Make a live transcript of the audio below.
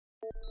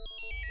Hi,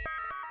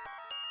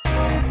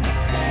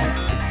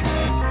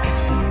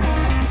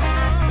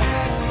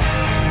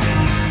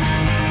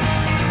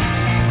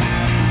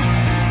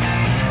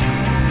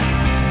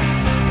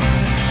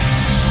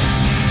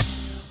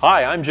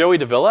 I'm Joey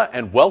Davila,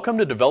 and welcome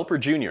to Developer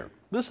Junior.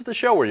 This is the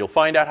show where you'll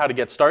find out how to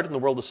get started in the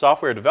world of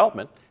software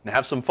development and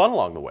have some fun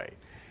along the way.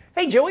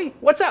 Hey Joey,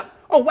 what's up?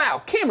 Oh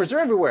wow, cameras are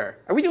everywhere.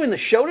 Are we doing the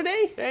show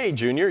today? Hey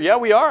Junior, yeah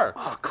we are.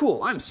 Oh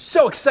cool, I'm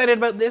so excited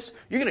about this.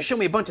 You're going to show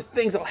me a bunch of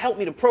things that'll help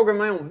me to program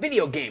my own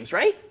video games,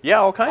 right? Yeah,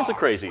 all kinds of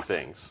crazy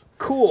things.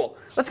 Cool,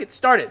 let's get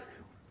started.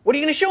 What are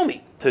you going to show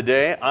me?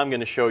 Today I'm going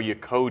to show you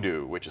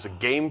Kodu, which is a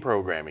game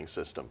programming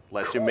system.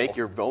 Lets you make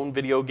your own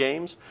video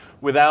games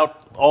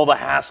without all the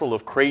hassle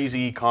of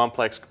crazy,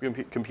 complex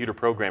computer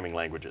programming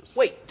languages.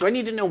 Wait, do I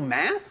need to know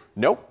math?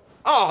 Nope.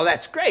 Oh,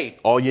 that's great.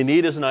 All you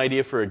need is an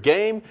idea for a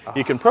game.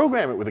 You can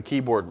program it with a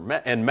keyboard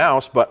and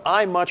mouse, but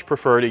I much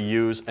prefer to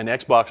use an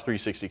Xbox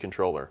 360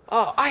 controller.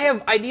 Oh, I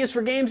have ideas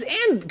for games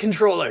and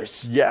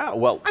controllers. Yeah,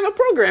 well, I'm a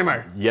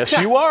programmer. Yes,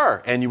 you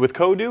are. And with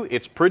Kodu,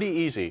 it's pretty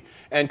easy.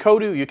 And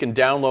Kodu, you can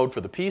download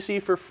for the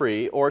PC for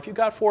free, or if you've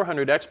got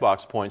 400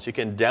 Xbox points, you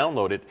can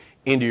download it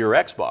into your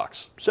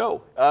Xbox.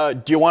 So,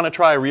 do you want to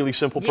try a really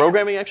simple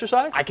programming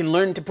exercise? I can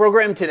learn to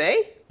program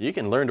today? You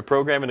can learn to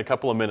program in a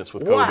couple of minutes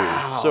with Kodu.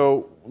 Wow.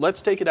 So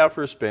let's take it out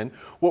for a spin.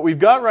 What we've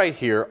got right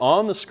here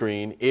on the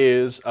screen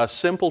is a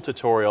simple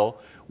tutorial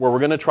where we're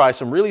going to try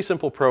some really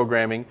simple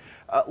programming.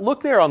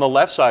 Look there on the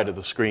left side of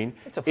the screen.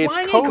 It's a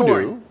flying Kodu.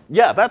 acorn.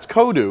 Yeah, that's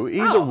Kodu.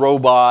 He's a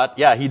robot.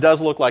 Yeah, he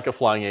does look like a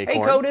flying acorn.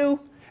 Hey Kodu.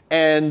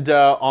 And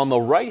on the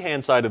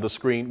right-hand side of the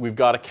screen, we've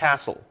got a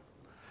castle.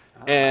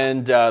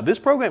 And this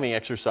programming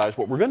exercise,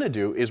 what we're going to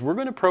do is we're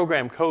going to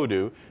program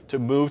Kodu to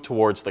move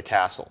towards the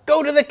castle.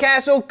 Go to the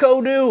castle,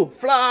 Kodu.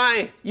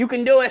 Fly. You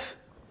can do it.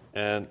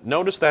 And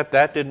notice that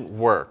that didn't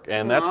work.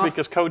 And that's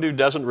because Kodu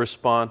doesn't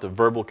respond to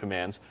verbal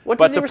commands, what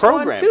but does to he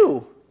respond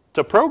programming.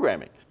 To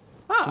programming,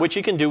 which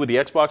you can do with the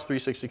Xbox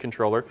 360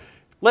 controller.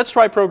 Let's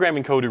try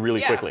programming Kodu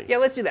really quickly. Yeah,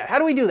 let's do that. How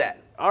do we do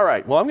that? All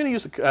right. Well, I'm going to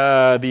use the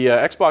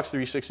Xbox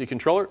 360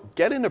 controller.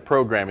 Get into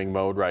programming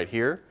mode right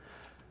here.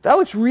 That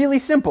looks really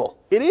simple.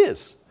 It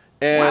is.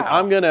 And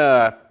I'm going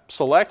to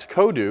select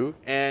Kodu,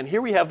 and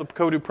here we have the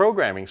Kodu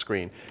programming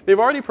screen. They've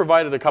already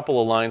provided a couple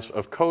of lines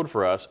of code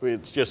for us.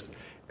 It's just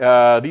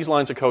these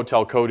lines of code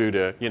tell Kodu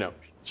to,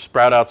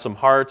 sprout out some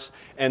hearts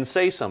and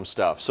say some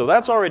stuff. So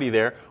that's already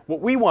there.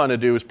 What we want to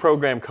do is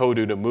program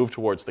Kodu to move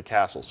towards the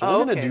castle. So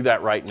we're going to do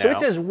that right now. So it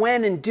says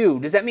when and do.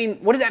 Does that mean,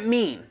 what does that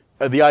mean?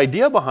 The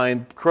idea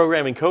behind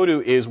programming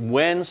Kodu is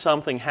when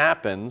something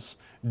happens,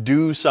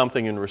 do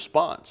something in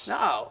response.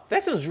 Oh,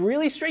 that sounds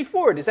really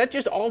straightforward. Is that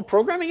just all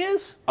programming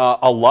is?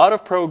 A lot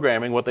of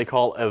programming, what they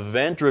call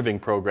event-driven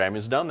programming,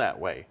 is done that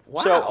way.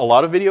 Wow. So a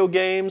lot of video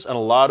games and a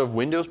lot of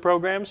Windows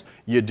programs,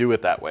 you do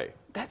it that way.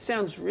 That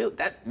sounds real.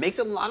 That makes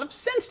a lot of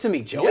sense to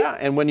me, Joey. Yeah,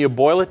 and when you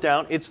boil it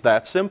down, it's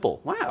that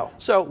simple. Wow.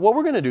 So what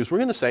we're going to do is we're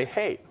going to say,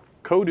 hey,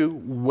 Kodu,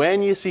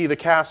 when you see the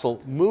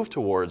castle, move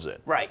towards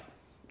it. Right.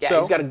 Yeah,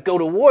 he's got to go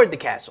toward the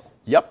castle.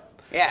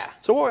 Yep. Yeah.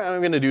 So what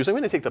I'm going to do is I'm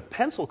going to take the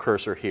pencil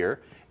cursor here,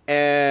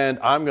 and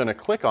I'm going to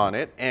click on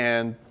it,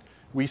 and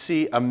we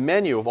see a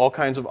menu of all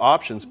kinds of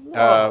options,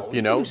 Whoa,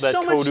 that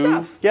so much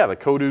Kodu, stuff. that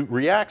Kodu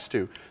reacts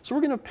to. So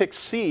we're going to pick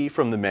C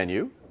from the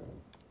menu.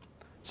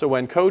 So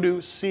when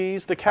Kodu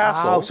sees the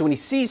castle, Oh, so when he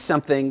sees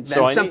something,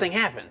 then something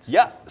happens.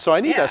 Yeah. So I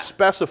need to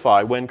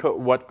specify when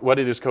what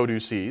it is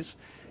Kodu sees.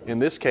 In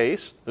this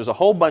case, there's a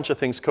whole bunch of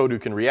things Kodu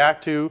can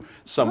react to,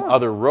 some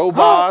other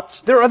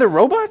robots. There are other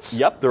robots?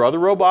 Yep, there are other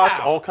robots,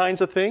 all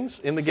kinds of things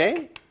in the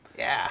game.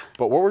 Yeah.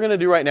 But what we're going to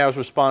do right now is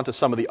respond to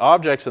some of the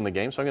objects in the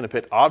game. So I'm going to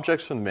pick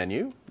objects from the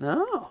menu.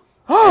 Oh.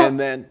 And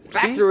then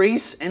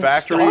factories and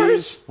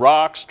factories, stars?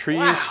 rocks,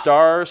 trees,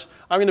 stars.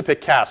 I'm going to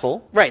pick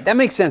castle. Right, that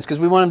makes sense because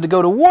we want him to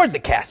go toward the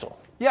castle.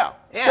 Yeah.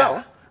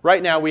 So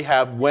right now we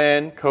have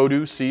when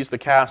Kodu sees the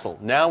castle.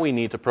 Now we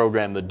need to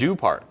program the do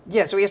part.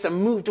 Yeah, so he has to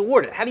move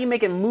toward it. How do you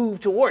make him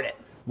move toward it?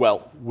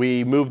 Well,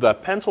 we move the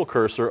pencil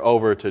cursor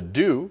over to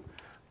do.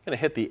 I'm going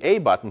to hit the A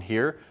button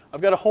here.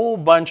 I've got a whole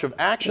bunch of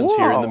actions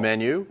here in the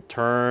menu.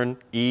 Turn,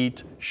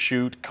 eat,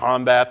 shoot,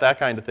 combat, that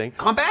kind of thing.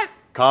 Combat?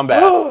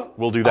 Combat.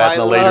 We'll do that in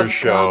a later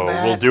show.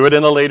 Combat. We'll do it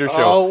in a later show.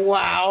 Oh,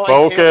 wow.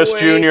 Focus,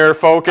 Junior,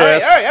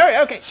 focus. All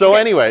right, okay. So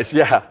anyways,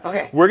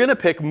 Okay. We're going to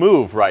pick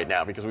move right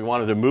now because we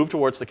wanted to move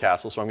towards the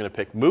castle. So I'm going to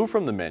pick move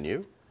from the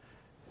menu.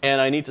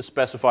 And I need to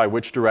specify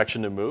which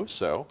direction to move.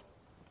 So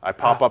I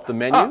pop up the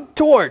menu.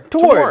 Toward.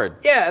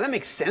 Yeah, that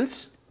makes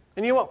sense.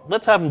 And you know what?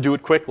 Let's have them do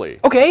it quickly.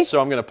 Okay.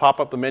 So I'm going to pop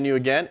up the menu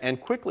again,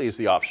 and quickly is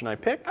the option I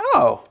pick.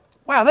 Oh,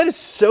 wow, that is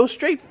so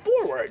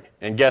straightforward.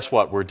 And guess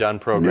what? We're done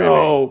programming.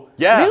 No.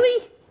 Yeah.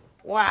 Really?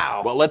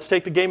 Wow. Well, let's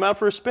take the game out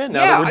for a spin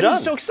now that we're done. This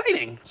is so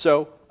exciting.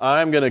 So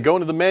I'm going to go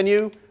into the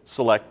menu,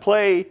 select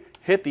play,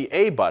 hit the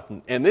A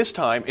button, and this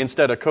time,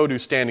 instead of Kodu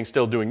standing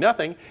still doing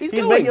nothing, he's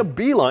making a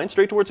beeline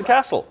straight towards the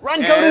castle.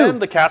 Run, Kodu!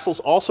 And the castle's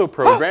also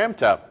programmed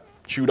to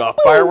shoot off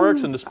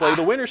fireworks and display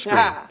the winner screen.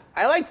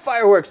 I like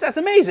fireworks. That's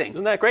amazing.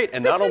 Isn't that great?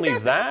 And not only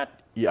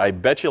that, Yeah, I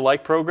bet you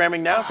like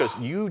programming now because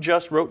you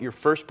just wrote your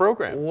first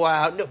program.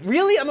 Wow. No,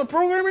 really? I'm a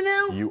programmer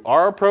now? You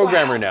are a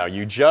programmer now.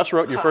 You just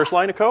wrote your first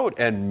line of code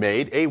and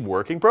made a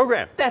working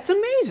program. That's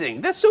amazing.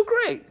 That's so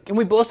great. Can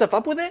we blow stuff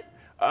up with it?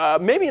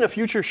 Maybe in a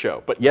future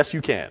show, but yes,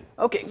 you can.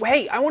 Okay, well,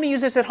 hey, I want to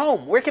use this at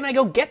home. Where can I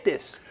go get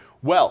this?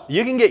 Well,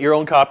 you can get your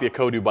own copy of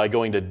Kodu by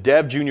going to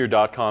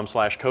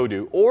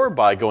devjunior.com/Kodu or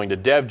by going to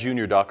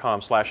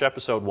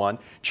devjunior.com/episode1.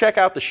 Check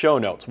out the show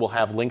notes. We'll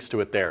have links to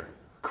it there.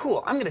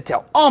 Cool. I'm going to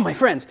tell all my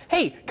friends.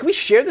 Hey, can we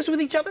share this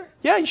with each other?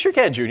 Yeah, you sure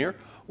can, Junior.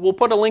 We'll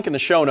put a link in the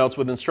show notes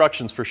with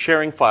instructions for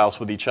sharing files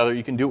with each other.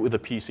 You can do it with a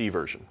PC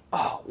version.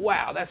 Oh,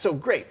 wow, that's so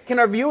great. Can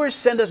our viewers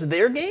send us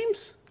their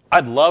games?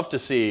 I'd love to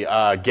see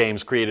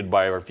games created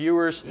by our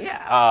viewers.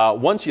 Yeah.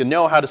 Once you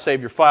know how to save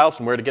your files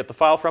and where to get the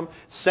file from,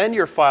 send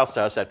your files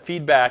to us at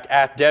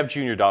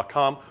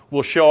feedback@devjunior.com.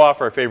 We'll show off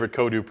our favorite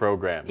Kodu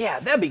programs. Yeah,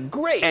 that'd be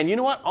great. And you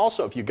know what?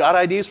 Also, if you got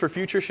ideas for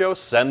future shows,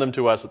 send them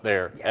to us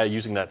there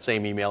using that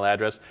same email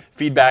address,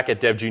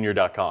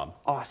 feedback@devjunior.com.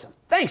 Awesome.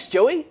 Thanks,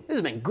 Joey. This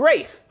has been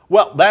great.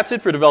 Well, that's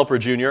it for Developer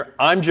Junior.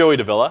 I'm Joey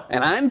Davila.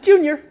 And I'm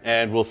Junior.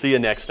 And we'll see you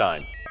next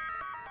time.